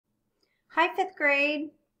Hi, 5th grade.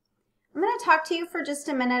 I'm going to talk to you for just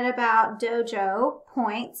a minute about DOJO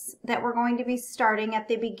points that we're going to be starting at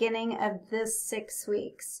the beginning of this 6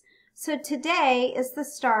 weeks. So today is the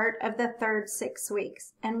start of the third 6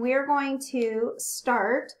 weeks, and we are going to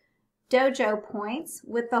start DOJO points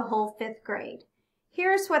with the whole 5th grade.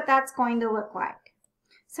 Here's what that's going to look like.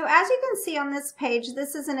 So as you can see on this page,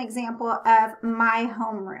 this is an example of my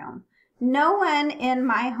homeroom. No one in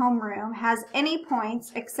my homeroom has any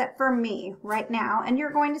points except for me right now, and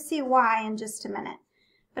you're going to see why in just a minute.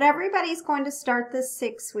 But everybody's going to start this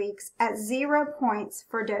 6 weeks at 0 points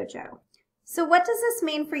for DOJO. So what does this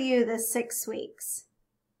mean for you this 6 weeks?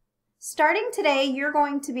 Starting today, you're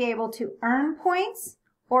going to be able to earn points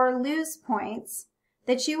or lose points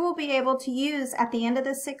that you will be able to use at the end of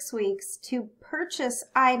the 6 weeks to purchase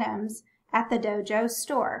items at the DOJO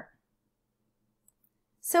store.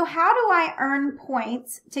 So how do I earn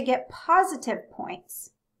points to get positive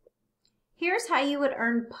points? Here's how you would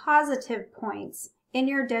earn positive points in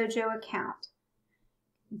your DOJO account.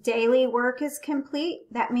 Daily work is complete.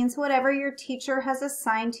 That means whatever your teacher has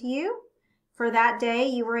assigned to you, for that day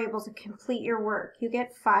you were able to complete your work. You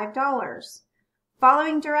get $5.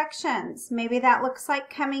 Following directions, maybe that looks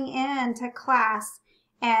like coming in to class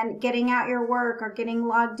and getting out your work or getting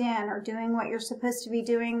logged in or doing what you're supposed to be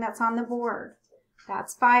doing that's on the board.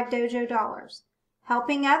 That's 5 DOJO dollars.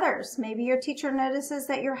 Helping others. Maybe your teacher notices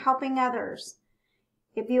that you're helping others.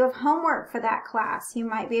 If you have homework for that class, you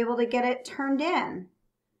might be able to get it turned in.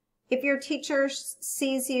 If your teacher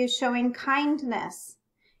sees you showing kindness,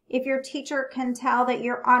 if your teacher can tell that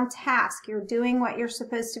you're on task, you're doing what you're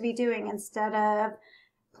supposed to be doing instead of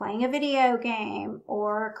playing a video game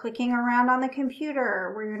or clicking around on the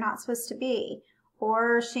computer where you're not supposed to be,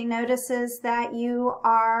 or she notices that you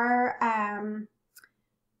are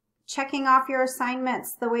checking off your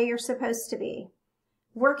assignments the way you're supposed to be.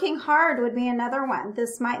 Working hard would be another one.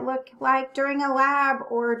 This might look like during a lab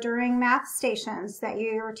or during math stations that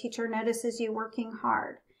your teacher notices you working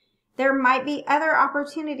hard. There might be other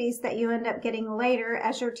opportunities that you end up getting later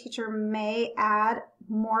as your teacher may add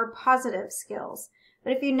more positive skills.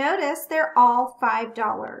 But if you notice, they're all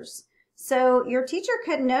 $5. So your teacher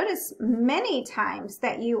could notice many times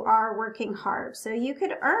that you are working hard. So you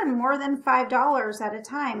could earn more than $5 at a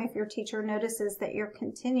time if your teacher notices that you're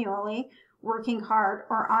continually working hard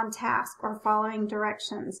or on task or following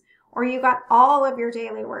directions, or you got all of your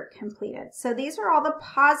daily work completed. So these are all the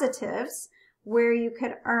positives where you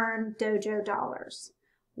could earn DOJO dollars.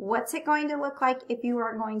 What's it going to look like if you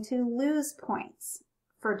are going to lose points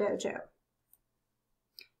for DOJO?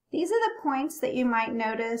 These are the points that you might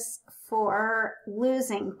notice for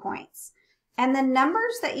losing points. And the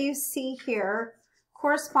numbers that you see here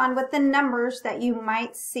correspond with the numbers that you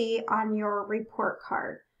might see on your report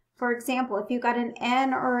card. For example, if you got an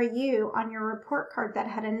N or a U on your report card that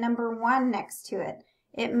had a number 1 next to it,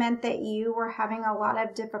 it meant that you were having a lot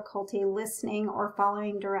of difficulty listening or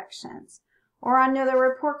following directions. Or on the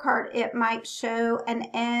report card, it might show an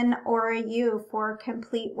N or a U for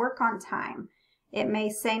complete work on time. It may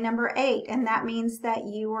say number 8, and that means that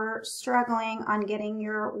you were struggling on getting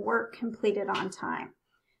your work completed on time.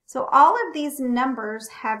 So all of these numbers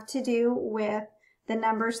have to do with the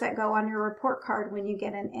numbers that go on your report card when you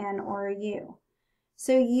get an N or a U.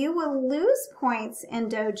 So you will lose points in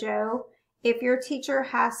DOJO if your teacher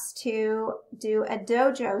has to do a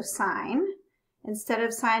DOJO sign. Instead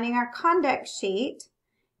of signing our conduct sheet,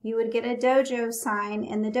 you would get a DOJO sign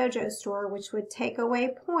in the DOJO store, which would take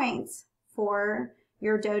away points for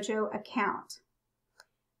your DOJO account.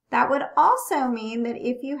 That would also mean that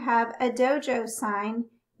if you have a DOJO sign,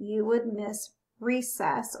 you would miss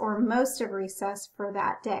recess or most of recess for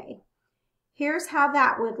that day. Here's how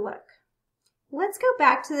that would look. Let's go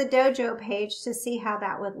back to the DOJO page to see how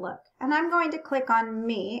that would look. And I'm going to click on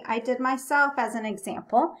me. I did myself as an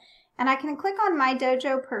example. And I can click on my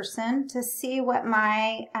DOJO person to see what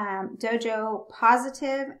my DOJO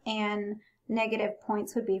positive and negative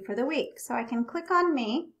points would be for the week. So I can click on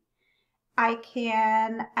me. I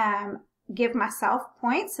can give myself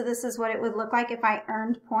points. So this is what it would look like if I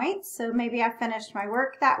earned points. So maybe I finished my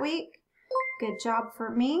work that week. Good job for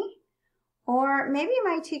me. Or maybe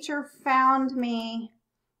my teacher found me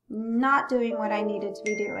not doing what I needed to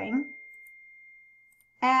be doing.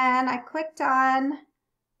 And I clicked on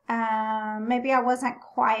maybe I wasn't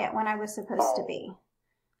quiet when I was supposed to be.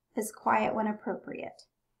 Is quiet when appropriate.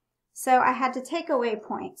 So I had to take away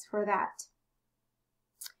points for that.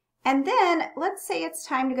 And then let's say it's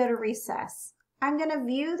time to go to recess. I'm going to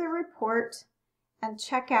view the report and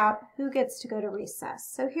check out who gets to go to recess.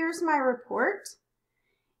 So here's my report.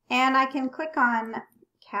 And I can click on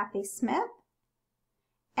Kathy Smith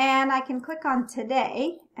And I can click on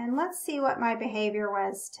today, and let's see what my behavior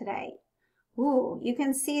was today. Ooh, you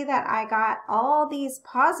can see that I got all these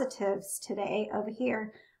positives today over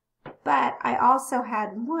here, but I also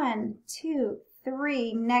had 1, 2,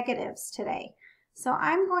 3 negatives today. So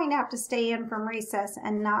I'm going to have to stay in from recess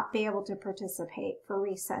and not be able to participate for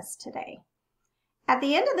recess today. At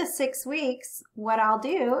the end of the 6 weeks, what I'll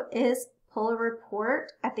do is pull a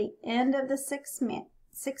report at the end of the 6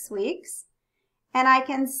 weeks, and I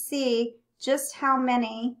can see just how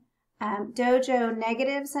many DOJO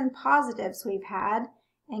negatives and positives we've had,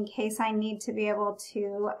 in case I need to be able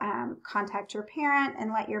to contact your parent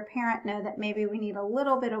and let your parent know that maybe we need a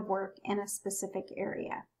little bit of work in a specific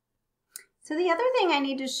area. So the other thing I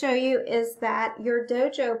need to show you is that your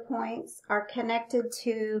DOJO points are connected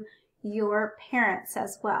to your parents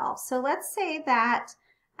as well. So let's say that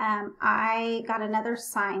I got another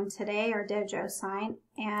sign today, or DOJO sign,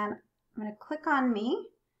 and I'm going to click on me.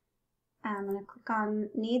 I'm going to click on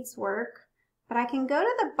needs work, but I can go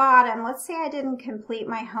to the bottom. Let's say I didn't complete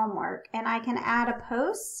my homework, and I can add a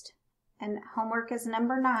post, and homework is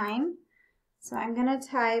number 9. So I'm going to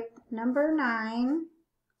type number 9,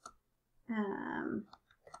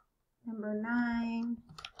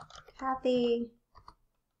 Kathy,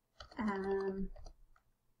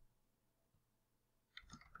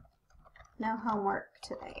 no homework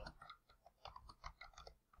today.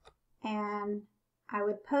 And I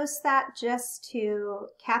would post that just to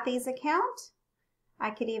Kathy's account. I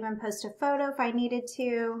could even post a photo if I needed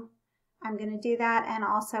to. I'm going to do that and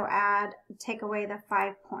also take away the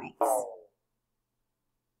 5 points.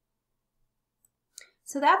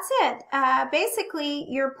 So that's it. Basically,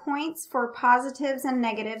 your points for positives and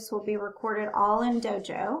negatives will be recorded all in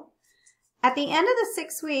DOJO. At the end of the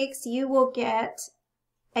 6 weeks, you will get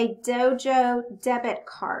a DOJO debit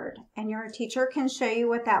card, and your teacher can show you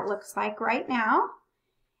what that looks like right now.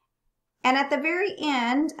 And at the very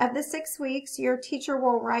end of the 6 weeks, your teacher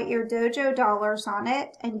will write your DOJO dollars on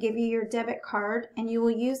it and give you your debit card, and you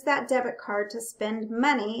will use that debit card to spend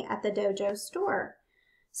money at the DOJO store.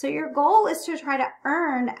 So your goal is to try to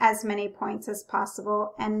earn as many points as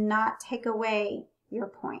possible and not take away your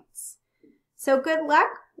points. So good luck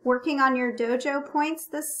working on your DOJO points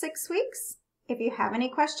this 6 weeks. If you have any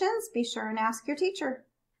questions, be sure and ask your teacher.